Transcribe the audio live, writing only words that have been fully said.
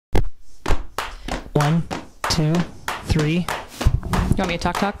1, 2, 3. You want me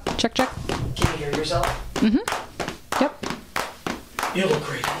to talk? Check. Can you hear yourself? Mm-hmm. Yep. You look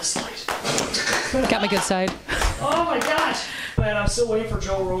great in this light. Got my good side. Oh my gosh. Man, I'm still waiting for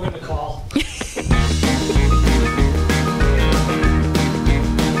Joe Rogan to call. Should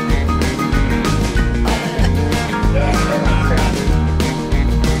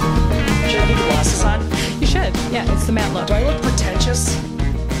I keep the glasses on? You should. Yeah, it's the matte look. Do I look pretentious?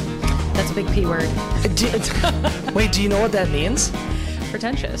 That's a big P word. Wait, do you know what that means?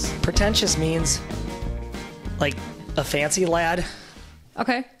 Pretentious. Pretentious means like a fancy lad.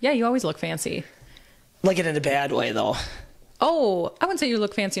 Okay. Yeah, you always look fancy. Like it in a bad way, though. Oh, I wouldn't say you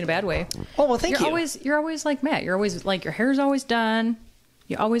look fancy in a bad way. Oh, well, thank you. You're always like Matt. You're always like, your hair's always done.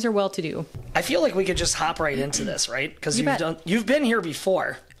 You always are well-to-do. I feel like we could just hop right into this, right? Because You you've been here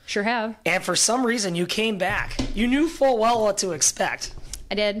before. Sure have. And for some reason, you came back. You knew full well what to expect.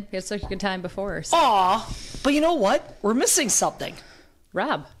 I did. We had such a good time before. So. Aw, but you know what? We're missing something.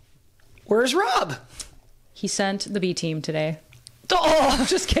 Rob. Where's Rob? He sent the B team today. Oh,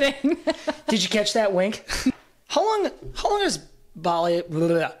 Just kidding. did you catch that wink? How long has Bali...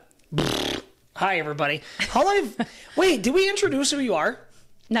 Hi, everybody. How long have... Wait, did we introduce who you are?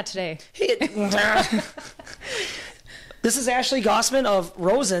 Not today. Hey, this is Ashley Gausman of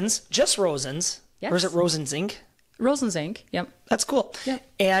Rosen's. Just Rosen's. Yes. Or is it Rosen's Inc.? Rosen's Inc. Yep. That's cool. Yep.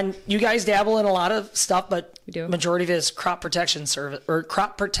 And you guys dabble in a lot of stuff, but We do. Majority of it is crop protection service or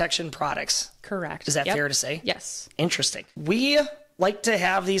crop protection products. Correct. Is that Yep. fair to say? Yes. Interesting. We like to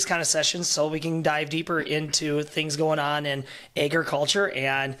have these kind of sessions so we can dive deeper into things going on in agriculture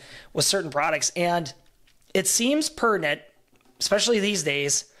and with certain products. And it seems pertinent, especially these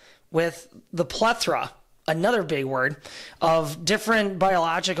days, with the plethora, another big word, of different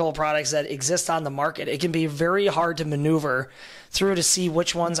biological products that exist on the market. It can be very hard to maneuver through to see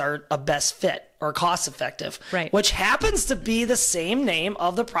which ones are a best fit or cost effective. Right. Which happens to be the same name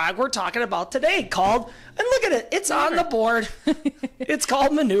of the product we're talking about today, called, and look at it, it's on the board. It's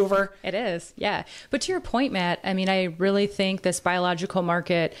called Maneuver. It is. Yeah. But to your point, Matt, I mean, I really think this biological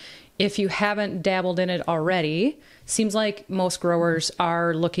market, if you haven't dabbled in it already, seems like most growers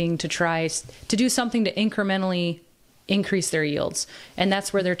are looking to try to do something to incrementally increase their yields. And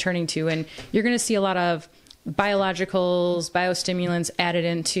that's where they're turning to. And you're going to see a lot of biologicals, biostimulants added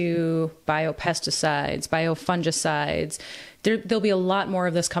into biopesticides, biofungicides. There'll be a lot more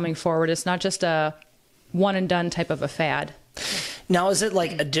of this coming forward. It's not just a one and done type of a fad. Now, is it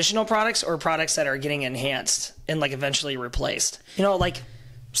like additional products or products that are getting enhanced and like eventually replaced? You know, like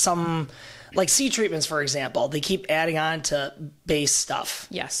some, like seed treatments, for example, they keep adding on to base stuff.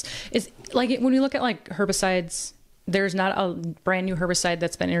 Yes. It's like when we look at like herbicides, there's not a brand new herbicide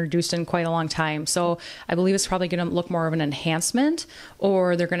that's been introduced in quite a long time. So I believe it's probably going to look more of an enhancement,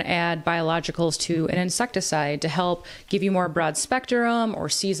 or they're going to add biologicals to an insecticide to help give you more broad spectrum or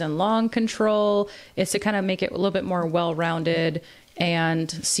season long control. It's to kind of make it a little bit more well-rounded and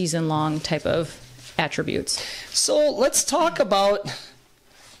season long type of attributes. So let's talk about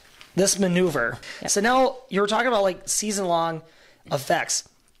this maneuver. Yep. So now you were talking about like season long effects.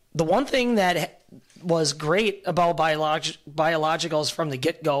 The one thing that was great about biologicals from the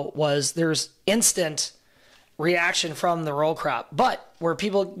get-go was there's instant reaction from the row crop. But where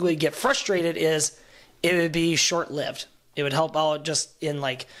people would get frustrated is it would be short-lived. It would help out just in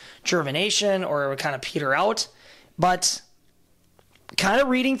like germination, or it would kind of peter out. But kind of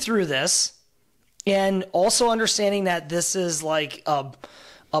reading through this and also understanding that this is like a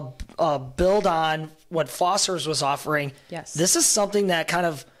build on what Foster's was offering. Yes. This is something that kind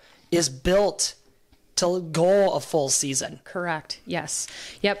of is built to go a full season. Correct. Yes.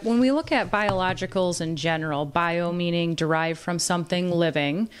 Yep. When we look at biologicals in general, bio meaning derived from something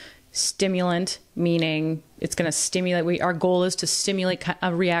living, stimulant meaning it's going to stimulate. Our goal is to stimulate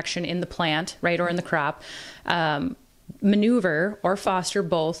a reaction in the plant, right, or in the crop. Maneuver or Foster,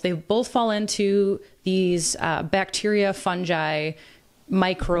 they both fall into these bacteria, fungi,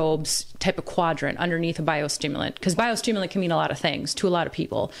 microbes type of quadrant underneath a biostimulant, because biostimulant can mean a lot of things to a lot of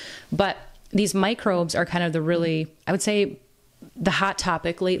people, but these microbes are kind of the really, I would say, the hot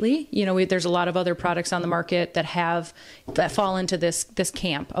topic lately. You know, there's a lot of other products on the market that fall into this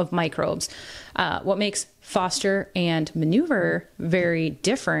camp of microbes. What makes Foster and Maneuver very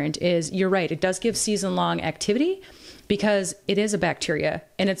different is, you're right, it does give season long activity because it is a bacteria,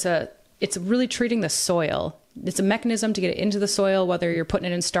 and it's really treating the soil. It's a mechanism to get it into the soil, whether you're putting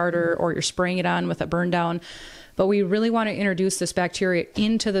it in starter or you're spraying it on with a burn down. But we really want to introduce this bacteria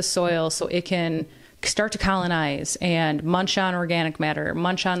into the soil so it can start to colonize and munch on organic matter,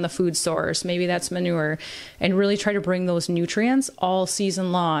 munch on the food source, maybe that's manure, and really try to bring those nutrients all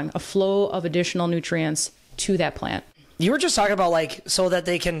season long, a flow of additional nutrients to that plant. You were just talking about like so that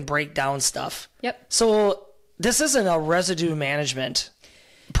they can break down stuff. Yep. So this isn't a residue management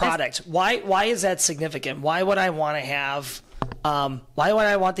product. Why is that significant? Why would I want to have why would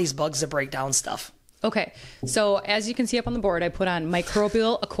I want these bugs to break down stuff? Okay, so as you can see up on the board, I put on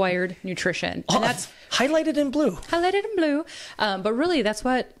microbial acquired nutrition. And that's highlighted in blue. Highlighted in blue. But really, that's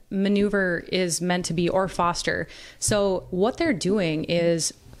what Maneuver is meant to be, or Foster. So what they're doing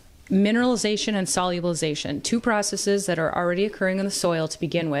is mineralization and solubilization, two processes that are already occurring in the soil to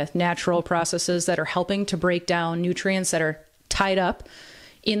begin with, natural processes that are helping to break down nutrients that are tied up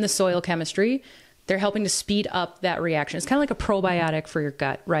in the soil chemistry. They're helping to speed up that reaction. It's kind of like a probiotic for your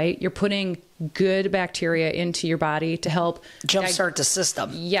gut, right? You're putting good bacteria into your body to help jumpstart the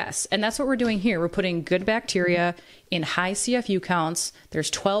system. Yes. And that's what we're doing here. We're putting good bacteria in high CFU counts. There's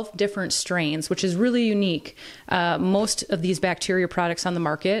 12 different strains, which is really unique. Most of these bacteria products on the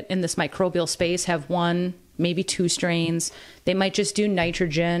market in this microbial space have one, maybe two strains. They might just do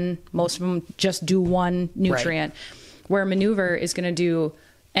nitrogen. Most of them just do one nutrient. Right. Where Maneuver is going to do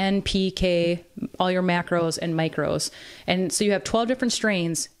NPK, all your macros and micros. And so you have 12 different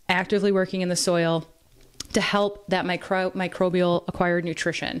strains actively working in the soil to help that microbial acquired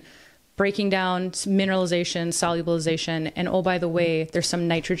nutrition, breaking down mineralization, solubilization, and oh, by the way, there's some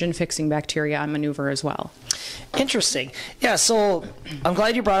nitrogen fixing bacteria on Maneuver as well. Interesting. Yeah, so I'm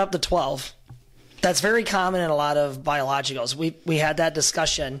glad you brought up the 12. That's very common in a lot of biologicals. We had that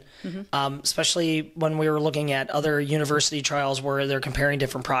discussion, especially when we were looking at other university trials where they're comparing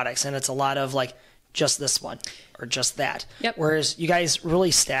different products, and it's a lot of like just this one or just that. Yep. Whereas you guys really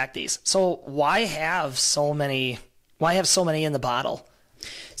stack these. So why have so many in the bottle?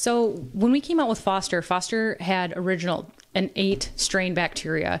 So when we came out with Foster had an 8 strain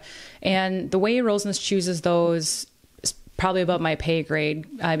bacteria, and the way Rosen's chooses those probably above my pay grade.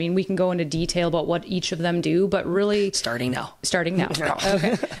 I mean, we can go into detail about what each of them do, but really... Starting now.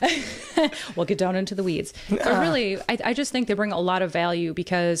 Okay. We'll get down into the weeds. But really, I just think they bring a lot of value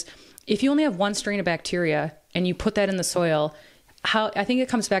because if you only have one strain of bacteria and you put that in the soil, I think it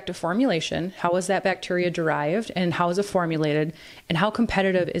comes back to formulation. How is that bacteria derived and how is it formulated? And how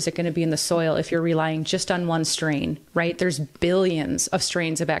competitive is it going to be in the soil if you're relying just on one strain, right? There's billions of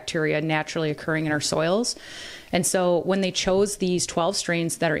strains of bacteria naturally occurring in our soils. And so when they chose these 12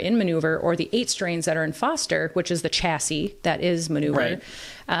 strains that are in Maneuver or the 8 strains that are in Foster, which is the chassis that is Maneuver,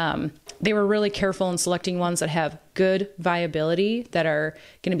 right. They were really careful in selecting ones that have good viability, that are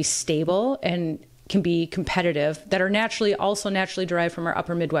going to be stable and can be competitive, that are naturally derived from our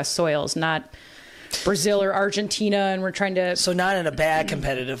upper Midwest soils, not Brazil or Argentina, and we're trying to... So not in a bad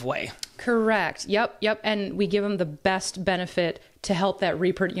competitive way. Correct. Yep. And we give them the best benefit to help that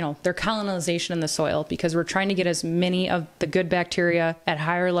their colonization in the soil, because we're trying to get as many of the good bacteria at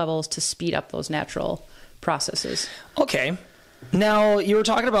higher levels to speed up those natural processes. Okay. Now, you were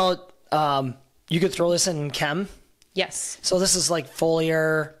talking about you could throw this in chem? Yes. So this is like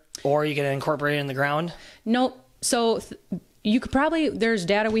foliar, or you can incorporate it in the ground? Nope. So you could probably, there's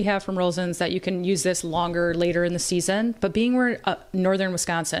data we have from Rosen's that you can use this later in the season, but being we're northern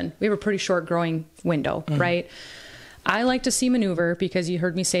Wisconsin, we have a pretty short growing window, right? I like to see Maneuver because you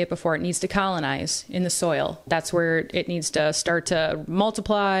heard me say it before, it needs to colonize in the soil. That's where it needs to start to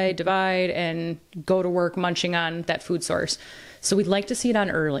multiply, divide, and go to work munching on that food source. So we'd like to see it on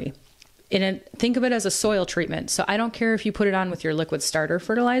early. And think of it as a soil treatment. So I don't care if you put it on with your liquid starter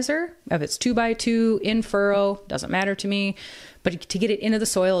fertilizer, if it's 2x2, in furrow, doesn't matter to me. But to get it into the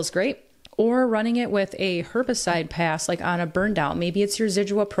soil is great. Or running it with a herbicide pass, like on a burn down. Maybe it's your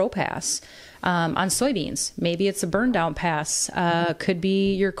Zidua Pro pass on soybeans. Maybe it's a burn down pass. Could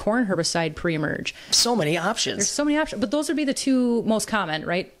be your corn herbicide pre-emerge. So many options. There's so many options. But those would be the two most common,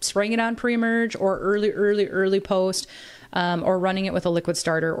 right? Spraying it on pre-emerge or early post. Or running it with a liquid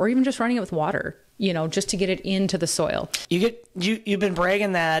starter, or even just running it with water, just to get it into the soil. You've been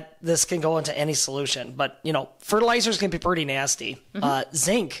bragging that this can go into any solution, but fertilizers can be pretty nasty.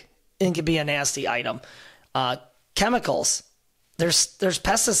 Zinc can be a nasty item. Chemicals, there's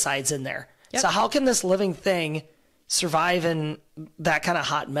pesticides in there. Yep. So how can this living thing survive in that kind of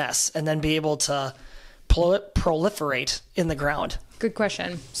hot mess and then be able to proliferate in the ground? Good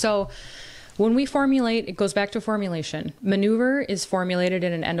question. So when we formulate, it goes back to formulation. Maneuver is formulated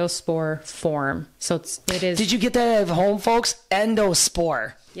in an endospore form. So it is. Did you get that at home, folks?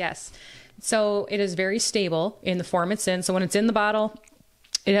 Endospore. Yes. So it is very stable in the form it's in. So when it's in the bottle,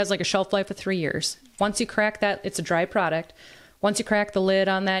 it has like a shelf life of 3 years. Once you crack that, it's a dry product. Once you crack the lid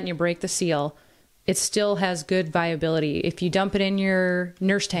on that and you break the seal, it still has good viability. If you dump it in your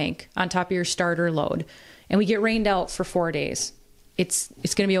nurse tank on top of your starter load and we get rained out for 4 days, it's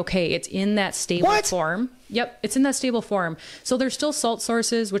going to be okay. It's in that stable form. Yep, it's in that stable form. So there's still salt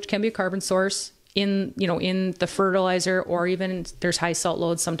sources, which can be a carbon source in the fertilizer, or even there's high salt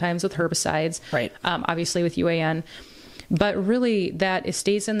loads sometimes with herbicides. Right. Obviously with UAN. But really, it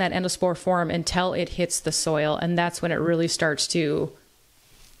stays in that endospore form until it hits the soil, and that's when it really starts to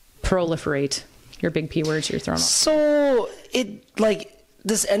proliferate. Your big P words you're throwing off. So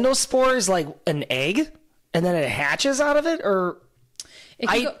this endospore is like an egg, and then it hatches out of it, or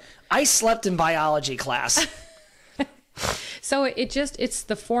I slept in biology class. So it's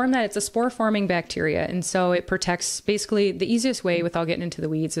the form that it's a spore forming bacteria. And so it protects, basically the easiest way without getting into the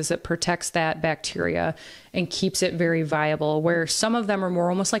weeds is it protects that bacteria and keeps it very viable, where some of them are more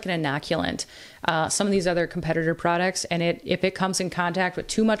almost like an inoculant. Some of these other competitor products, and if it comes in contact with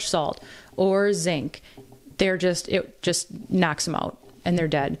too much salt or zinc, it just knocks them out and they're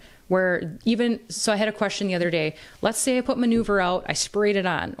dead. So I had a question the other day. Let's say I put maneuver out, I sprayed it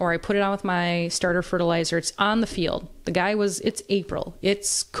on, or I put it on with my starter fertilizer. It's on the field. It's April.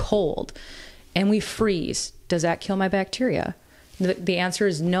 It's cold and we freeze. Does that kill my bacteria? The answer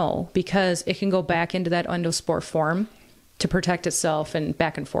is no, because it can go back into that endospore form to protect itself and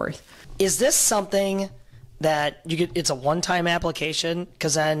back and forth. Is this something that it's a one-time application?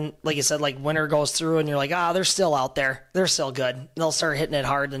 Because then, like you said, like winter goes through and you're like, they're still out there. They're still good. They'll start hitting it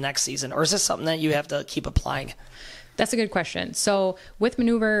hard the next season. Or is this something that you have to keep applying? That's a good question. So with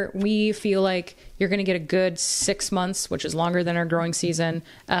maneuver, we feel like you're going to get a good 6 months, which is longer than our growing season.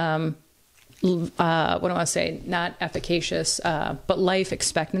 What do I want to say? Not efficacious, but life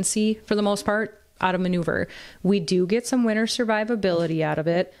expectancy for the most part out of maneuver. We do get some winter survivability out of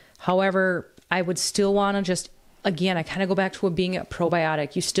it. However, I would still want to just, again, I kind of go back to being a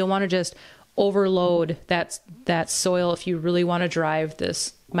probiotic. You still want to just overload that soil if you really want to drive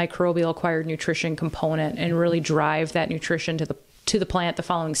this microbial acquired nutrition component and really drive that nutrition to the plant the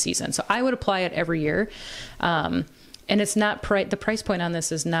following season. So I would apply it every year. And it's not the price point on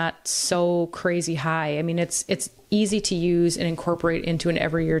this is not so crazy high. I mean, it's easy to use and incorporate into an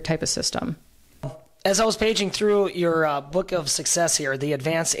every year type of system. As I was paging through your book of success here, the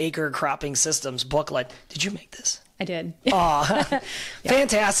Advanced Acre Cropping Systems booklet, did you make this? I did. Oh,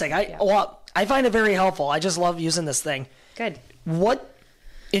 fantastic. I find it very helpful. I just love using this thing. Good. What,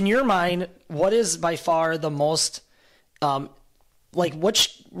 in your mind, what is by far the most,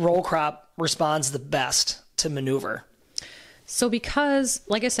 which row crop responds the best to maneuver? So because,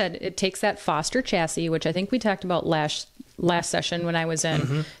 like I said, it takes that Foster chassis, which I think we talked about last session when I was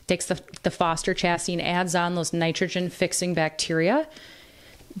in, takes the Foster chassis and adds on those nitrogen fixing bacteria.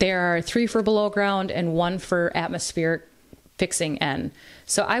 There are 3 for below ground and 1 for atmospheric fixing N.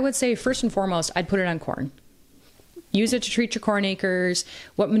 So I would say first and foremost, I'd put it on corn. Use it to treat your corn acres.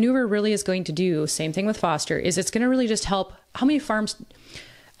 What maneuver really is going to do, same thing with Foster, is it's going to really just help. How many farms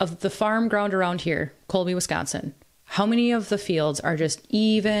of the farm ground around here, Colby, Wisconsin, how many of the fields are just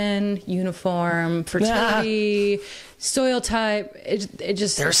even, uniform, fertility, soil type? It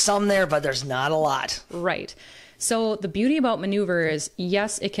just... There's some there, but there's not a lot. Right. So the beauty about maneuver is,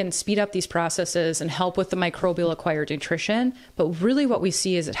 yes, it can speed up these processes and help with the microbial acquired nutrition, but really what we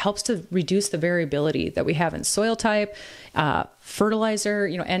see is it helps to reduce the variability that we have in soil type, fertilizer,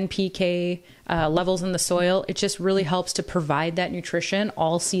 NPK levels in the soil. It just really helps to provide that nutrition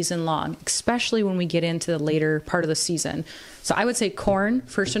all season long, especially when we get into the later part of the season. So I would say corn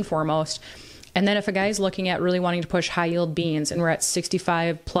first and foremost. And then if a guy's looking at really wanting to push high yield beans and we're at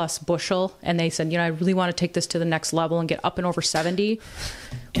 65 plus bushel and they said, I really want to take this to the next level and get up and over 70,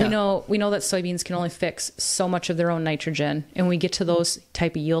 we know that soybeans can only fix so much of their own nitrogen. And when we get to those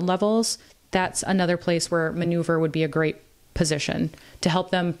type of yield levels, that's another place where maneuver would be a great position to help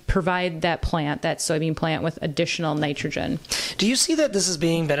them provide that soybean plant with additional nitrogen. Do you see that this is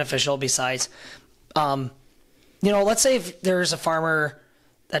being beneficial besides, let's say if there's a farmer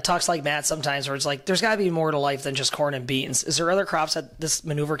that talks like Matt sometimes, where it's like, there's got to be more to life than just corn and beans. Is there other crops that this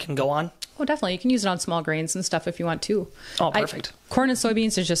maneuver can go on? Oh, definitely. You can use it on small grains and stuff if you want to. Oh, perfect. Corn and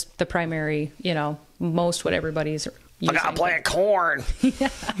soybeans is just the primary, most what everybody's using. I got to plant corn. Yeah.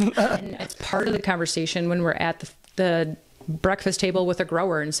 And it's part of the conversation when we're at the breakfast table with a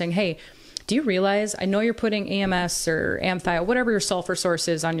grower and saying, hey, do you realize, I know you're putting AMS or amthio, whatever your sulfur source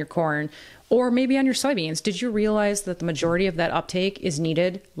is on your corn, or maybe on your soybeans. Did you realize that the majority of that uptake is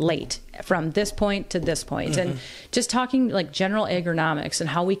needed late from this point to this point? And just talking like general agronomics and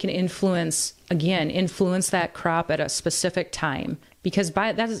how we can influence that crop at a specific time, because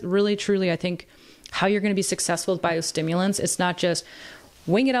that is really, truly, I think, how you're going to be successful with biostimulants. It's not just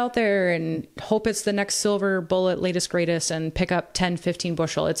wing it out there and hope it's the next silver bullet, latest, greatest, and pick up 10, 15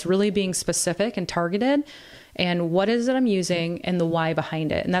 bushel. It's really being specific and targeted. And what is it I'm using and the why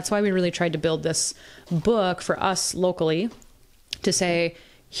behind it. And that's why we really tried to build this book for us locally to say,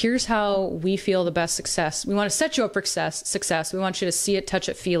 here's how we feel the best success. We want to set you up for success. We want you to see it, touch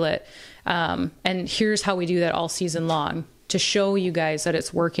it, feel it. And here's how we do that all season long to show you guys that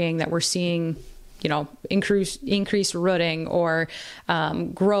it's working, that we're seeing, you know, increased rooting or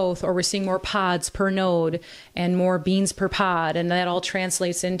growth, or we're seeing more pods per node and more beans per pod. And that all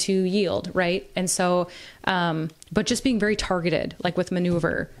translates into yield, right? And so, but just being very targeted, like with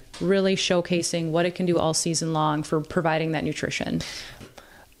Maneuver, really showcasing what it can do all season long for providing that nutrition.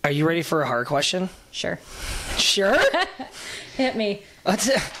 Are you ready for a hard question? Sure. Sure? Hit me.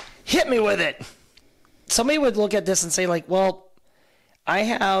 Hit me with it. Somebody would look at this and say, like, well, I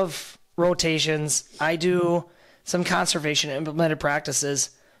have rotations. I do some conservation implemented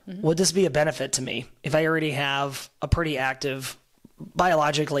practices. Mm-hmm. Would this be a benefit to me if I already have a pretty active,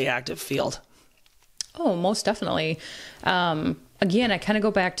 biologically active field? Oh, most definitely. Again, I kind of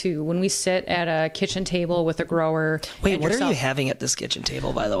go back to when we sit at a kitchen table with a grower. Wait, what are you having at this kitchen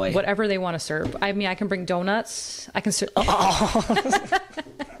table, by the way? Whatever they want to serve. I mean, I can bring donuts. I can serve. Oh.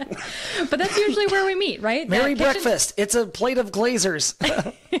 But that's usually where we meet, right? Merry breakfast. It's a plate of Glazers.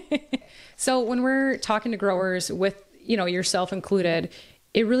 So when we're talking to growers, with, you know, yourself included,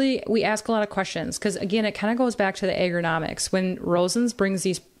 it really, we ask a lot of questions because, again, it kind of goes back to the agronomics. When Rosen's brings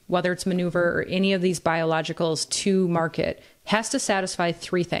these, whether it's Maneuver or any of these biologicals to market, has to satisfy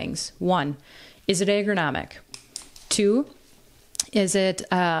three things. One, is it agronomic? Two, is it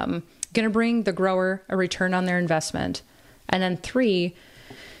going to bring the grower a return on their investment? And then three,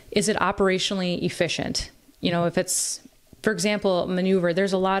 is it operationally efficient? You know, if it's, for example, Maneuver,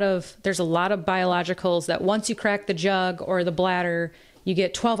 there's a lot of biologicals that once you crack the jug or the bladder, you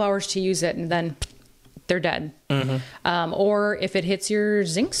get 12 hours to use it and then they're dead. Mm-hmm. Or if it hits your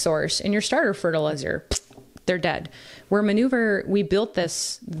zinc source in your starter fertilizer, they're dead. Where Maneuver, we built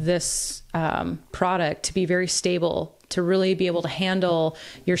this product to be very stable, to really be able to handle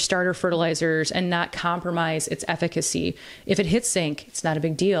your starter fertilizers and not compromise its efficacy. If it hits zinc, it's not a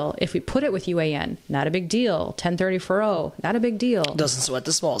big deal. If we put it with UAN, not a big deal. 1030-4-0, not a big deal. Doesn't sweat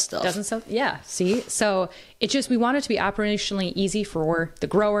the small stuff. Yeah, see? So it just, we want it to be operationally easy for the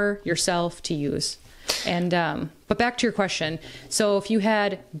grower, yourself to use. And but back to your question. So if you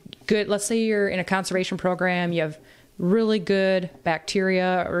had good, let's say you're in a conservation program, you have really good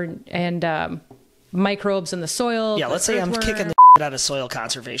bacteria and microbes in the soil. Yeah, let's say I'm kicking the out of soil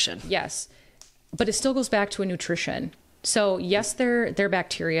conservation. Yes, but it still goes back to a nutrition. So yes, they're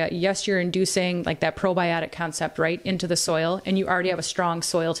bacteria. Yes, you're inducing like that probiotic concept right into the soil, and you already have a strong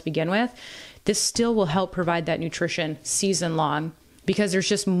soil to begin with. This still will help provide that nutrition season long, because there's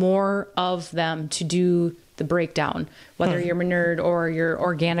just more of them to do the breakdown, whether you're manure or your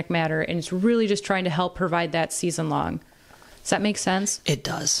organic matter. And it's really just trying to help provide that season long. Does that make sense? It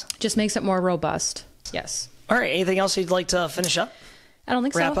does. Just makes it more robust. Yes. All right. Anything else you'd like to finish up? I don't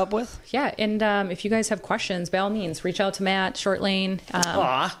think Wrap up with? Yeah. And if you guys have questions, by all means, reach out to Matt, Short Lane.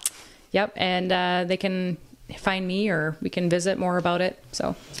 Yep. And they can find me, or we can visit more about it.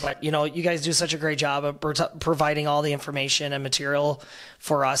 So, but you know, you guys do such a great job of providing all the information and material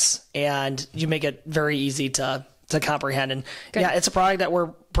for us, and you make it very easy to comprehend. And good. Yeah, it's a product that we're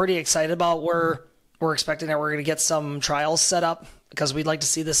pretty excited about. We're expecting that we're going to get some trials set up, because we'd like to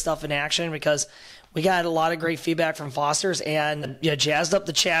see this stuff in action, because we got a lot of great feedback from Foster's, and you jazzed up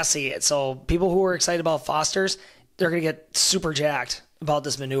the chassis. So people who are excited about Foster's, they're going to get super jacked about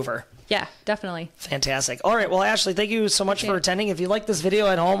this Maneuver. Yeah, definitely. Fantastic. All right. Well, Ashley, thank you so much for attending. If you like this video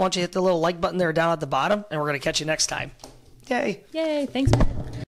at home, why don't you hit the little like button there down at the bottom, and we're going to catch you next time. Yay. Yay. Thanks, man.